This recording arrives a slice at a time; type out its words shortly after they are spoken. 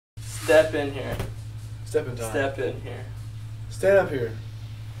Step in here. Step in time. Step in here. Stand up here.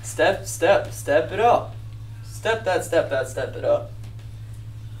 Step it up. Step it up.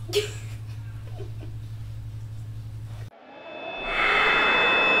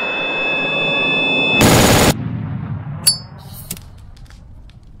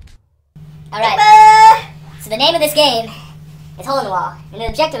 Alright, so the name of this game is Hole in the Wall, and the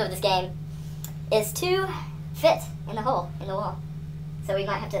objective of this game is to fit in the hole in the wall. So we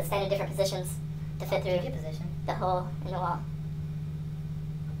might have to stand in different positions to fit through the hole in the wall.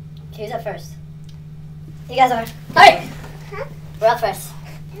 Who's up first? You guys are. Alright! We're up first.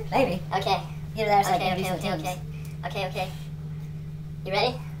 Maybe. Okay. Get there so I can Okay. do some teams. Okay. You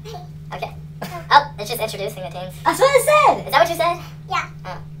ready? Okay. Oh, it's just introducing the teams. That's what it said! Is that what you said? Yeah.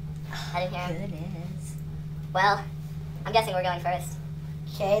 Oh, I didn't hear him. Goodness. Well, I'm guessing we're going first.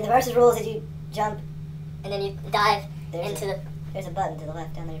 Okay, the versus rules is you jump. And then you dive There's into the... There's a button to the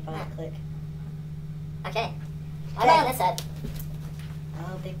left down there you probably click. Okay. Why am I on this side?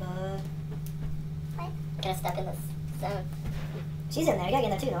 Oh, big bug. I'm gonna step in this zone. She's in there. You gotta get in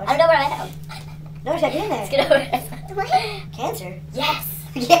there too, Norris. I don't know where I am. Norris, gotta get in there. Let's get over it. Cancer. Yes!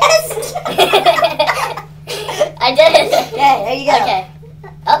 Yes! I did it! Okay, there you go. Okay.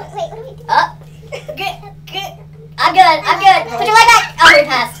 Up. Wait, what do we do? Up. Good. I'm good. Put your leg back! Oh, we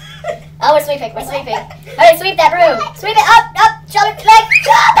passed. Oh, we're sweeping. Hurry, sweep that broom. Sweep it up. Shove it back.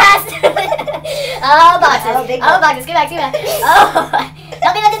 Oh, passed. Oh, boxes. Oh, big Boxes. Get back. Oh.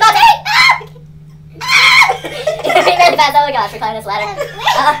 Help me lift this box. Hey! We ran fast. Oh my gosh, we're climbing this ladder.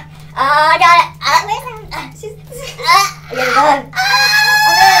 I got it. I get it done.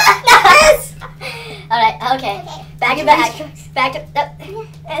 Nice. Alright, okay. Back to back.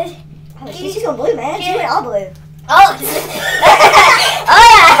 Oh, she's going blue, man. She went all blue. Oh! Oh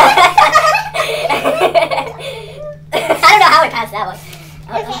yeah! I don't know how we passed that one.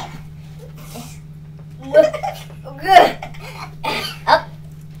 Good. Oh,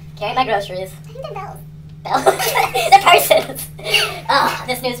 carry my groceries. I think they're bells. Bell. The persons. Oh,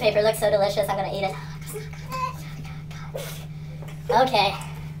 this newspaper looks so delicious. I'm gonna eat it. Okay.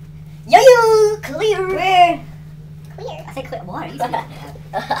 Yo, clear. Where? Clear. I said clear water. You said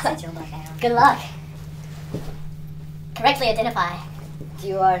Good luck. Correctly identify.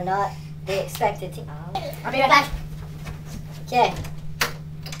 You are not the expected team. Oh. I'll be right back. Okay.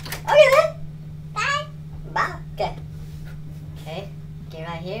 Okay then. Bye. Bye. Okay. Okay. Get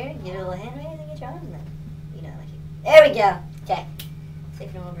right here. Get a little hand raise and get your arms in there. You know, like you. There we go. Okay. Sleep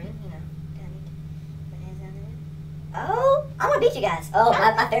in a little room, you know. Put hands down there. Oh, I'm gonna beat you guys. Oh,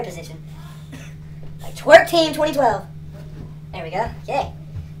 my fair position. Like Twerk Team 2012. There we go. Okay.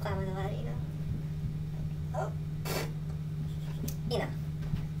 Climbing the ladder, you know. Oh. You know.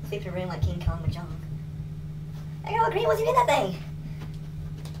 Sweep the room like King Kong with Jong. I got all green. What's even in that thing?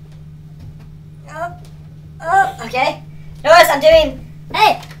 Oh, okay. Notice I'm doing.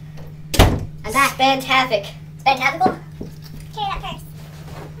 Hey! I'm back. Fantastic. Fantastical? Carry that purse.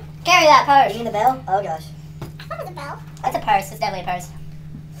 Carry that purse. Ringing the bell? Oh gosh. I thought it was a bell. That's a purse. It's definitely a purse.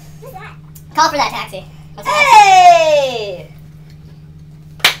 What's that? Call for that taxi. What's that? Hey!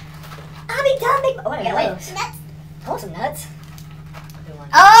 I'll be done, big. Oh, I Yeah, got wait. those. Nuts. I want some nuts.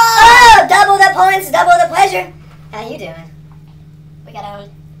 Oh! Double the points, double the pleasure. How you doing? We got our own.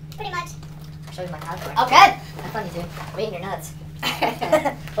 Pretty much. I'll show you my calculator. Okay. How fun you do. I'm eating your nuts.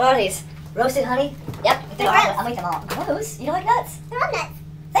 What are these? Roasted honey? Yep. They're all- I'll eat them all. Gross. You don't like nuts? I love nuts.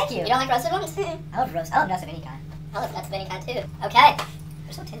 Thank you. You don't like roasted ones? I love roast. I love nuts of any kind. I love nuts of any kind too. Okay.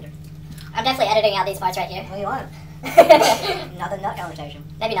 They're so tender. I'm definitely editing out these parts right here. What do you want? Not the nut conversation.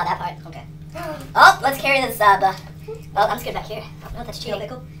 Maybe not that part. Okay. Oh, let's carry this well, I'm just good back here. Oh, no, that's Dill cheating.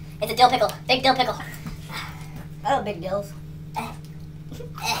 pickle? It's a dill pickle. Big dill pickle. I love big dills. Oh.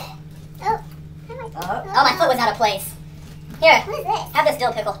 I like Oh. Oh, my foot was out of place. Here, What is this? have this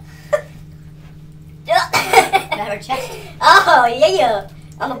dill pickle. And I have her chest. Oh, yeah.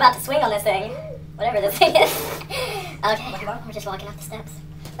 I'm about to swing on this thing. Whatever this thing is. Okay, we're just walking up the steps.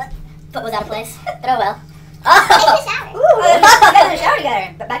 Foot was out of place, but oh well. Take Oh! a shower. Ooh, I got in the shower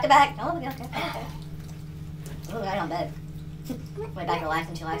together. But back to back. Oh, okay. Ooh, I on bed. Went back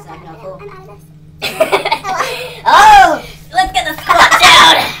relaxing, she likes acting all cool. I'm out of this. Oh! Let's get the spot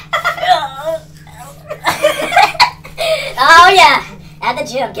down! Oh yeah! At the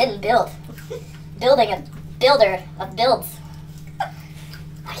gym, getting built. Building a builder of builds.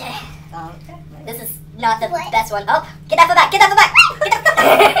 Okay. This is not the What? best one. Oh, get that foot back! Get that foot back! Get that foot back!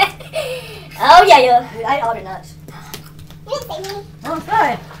 Oh yeah, you. Dude, I ate all your nuts. You didn't say me. No, I'm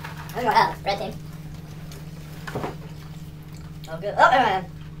sorry. Oh, red team. Oh, good. Oh, there I am.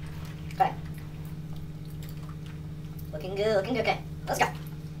 Okay. Looking good, looking good. Okay, let's go.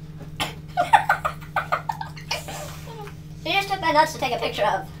 like my nuts to take a picture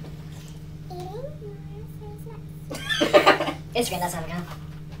of? Instagram, that's how we go.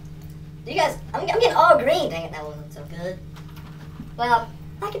 You guys, I'm getting all green. Dang it, that wasn't so good. Well,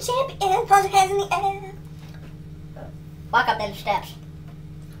 Like a champion, put your hands in the air. walk up them steps.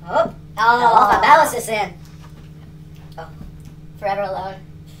 Oh, I lost my balance this in. Forever alone.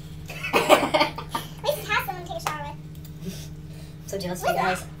 At least it has someone to take a shower with. So jealous of you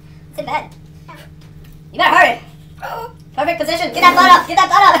guys. It's in bed. You better hurry. Perfect position. Get that butt up. Get that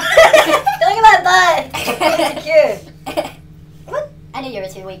Look at my butt. Insecure. butt up. I knew you were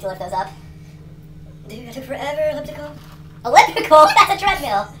too weak to lift those up. Dude, I took forever. Elliptical. Elliptical? That's a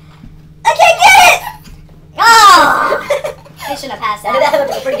treadmill. I can't get it! Oh! I shouldn't have passed I did that that.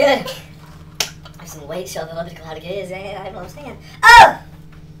 elliptical pretty good. There's some weight showing the elliptical how to get it. I don't understand. Oh!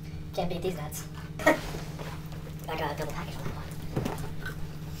 Can't beat these nuts. I got a double package on that one.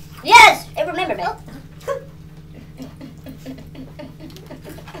 Yes! It remembered me.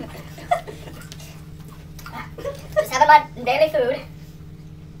 Just having my daily food.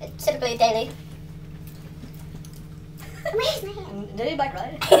 It's typically daily. Where's my hand? Did you bike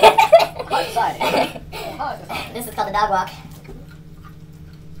ride? Hard side. This is called the dog walk.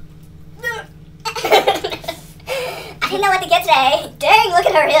 I didn't know what to get today. Dang, look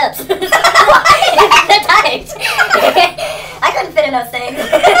at her hips. They're tight. I couldn't fit in those things.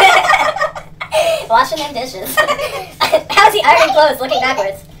 Washing them dishes. How's he ironing clothes looking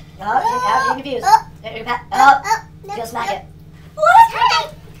backwards? How's you confused? Oh, go smack it. What?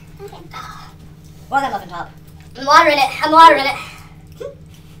 Okay. What's that muffin top? I'm watering it. I'm watering it.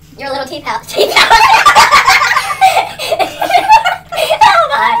 You're a little tea pouch. Tea pouch. Oh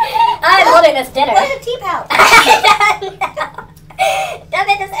my. I'm holding this dinner. What is a tea pouch? That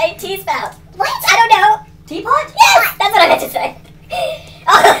meant to say tea spout. What? I don't know. Teapot? Yes! That's what I meant to say.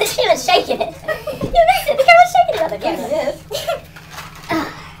 Oh, she was shaking it. You missed it. The girl was shaking it on the camera.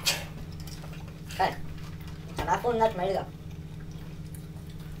 Okay. I'm not full enough. I'm ready to go.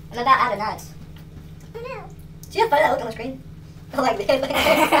 I'm about out of nuts. Oh no. See how funny that looked on the screen? Like this.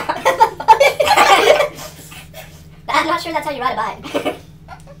 I'm not sure that's how you ride a bike.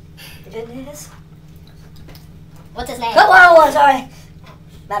 Goodness. What's his name? Go 101, sorry.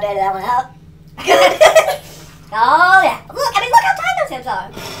 About to edit that one out. Oh, yeah. Look, I mean, look how tight those hips are.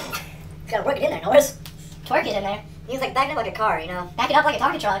 Gotta work it in there, Norris. Twerk it in there. He's like backing up like a car, you know. Back it up like a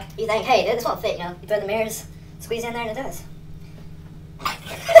Tonka truck. You think, hey, this won't fit, you know. You throw the mirrors, squeeze in there, and it does.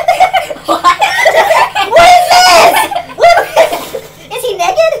 What? What is this? Is he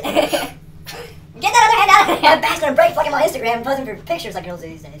naked? Get that other hand out of My there. back's gonna break like I'm on Instagram posing for pictures like girls do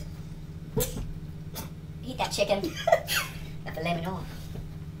these days. Eat that chicken. Have to let me know.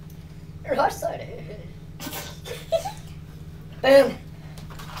 Rush sorry. Boom.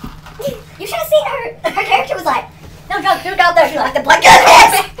 You should have seen her. Her character was like, No, go out there. She's like, the blood goes.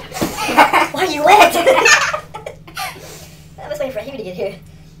 Why are you wet? I was waiting for Harry to get here.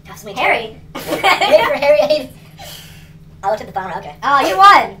 Trust me, Harry. Waiting for Harry. I looked at the phone. Okay. Oh, you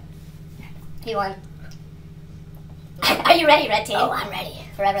won. He won. Are you ready, Red Team? Oh, I'm ready.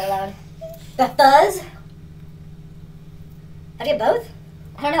 Forever alone. The fuzz. How do you get both?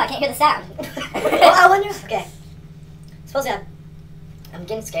 I don't know. I can't hear the sound. Well, I wonder. Okay. Suppose I'm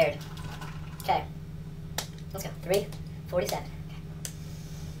getting scared. Okay. Let's go. 3:47.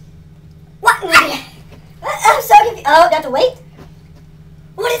 What? I'm so confused. Oh, do I have to wait?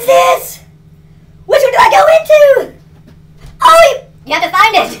 What is this? Which one do I go into? Oh, You have to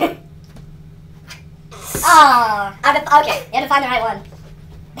find it. Oh. okay. You have to find the right one.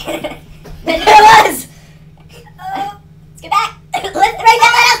 There it was. Let's get back. Let's right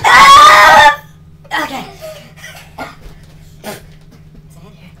that up. Okay. Is that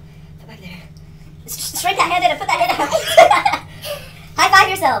in here? Put back there. Shrink that hand in and put that hand out. High five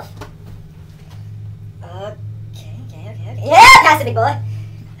yourself. Okay. Yeah, pass it, big boy.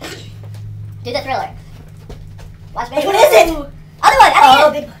 Do the Thriller. Watch me. Which one is it? Other one. Oh,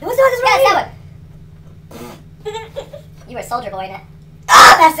 Other big hand. boy. What's the one? Yeah, That's it's right. that one. You were a soldier boy in it.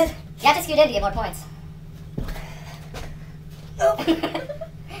 Ah, pass it. You have to scoot in to get more points.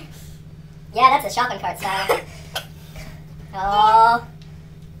 Yeah, that's a shopping cart style. Oh.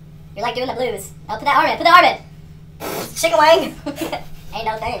 You're like doing the blues. Oh, put that arm in. Put the arm in. Chicken wing. Ain't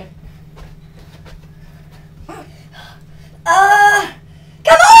no thing. Come on!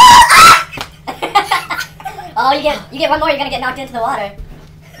 Oh, you get one more. You're gonna get knocked into the water.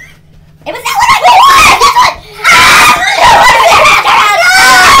 It was that one. I won!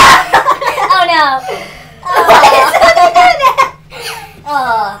 Oh no!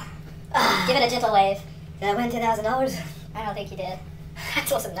 Oh. Give it a gentle wave. Did I win $10,000? I don't think you did.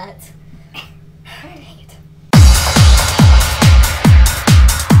 That's awesome nuts. Dang it.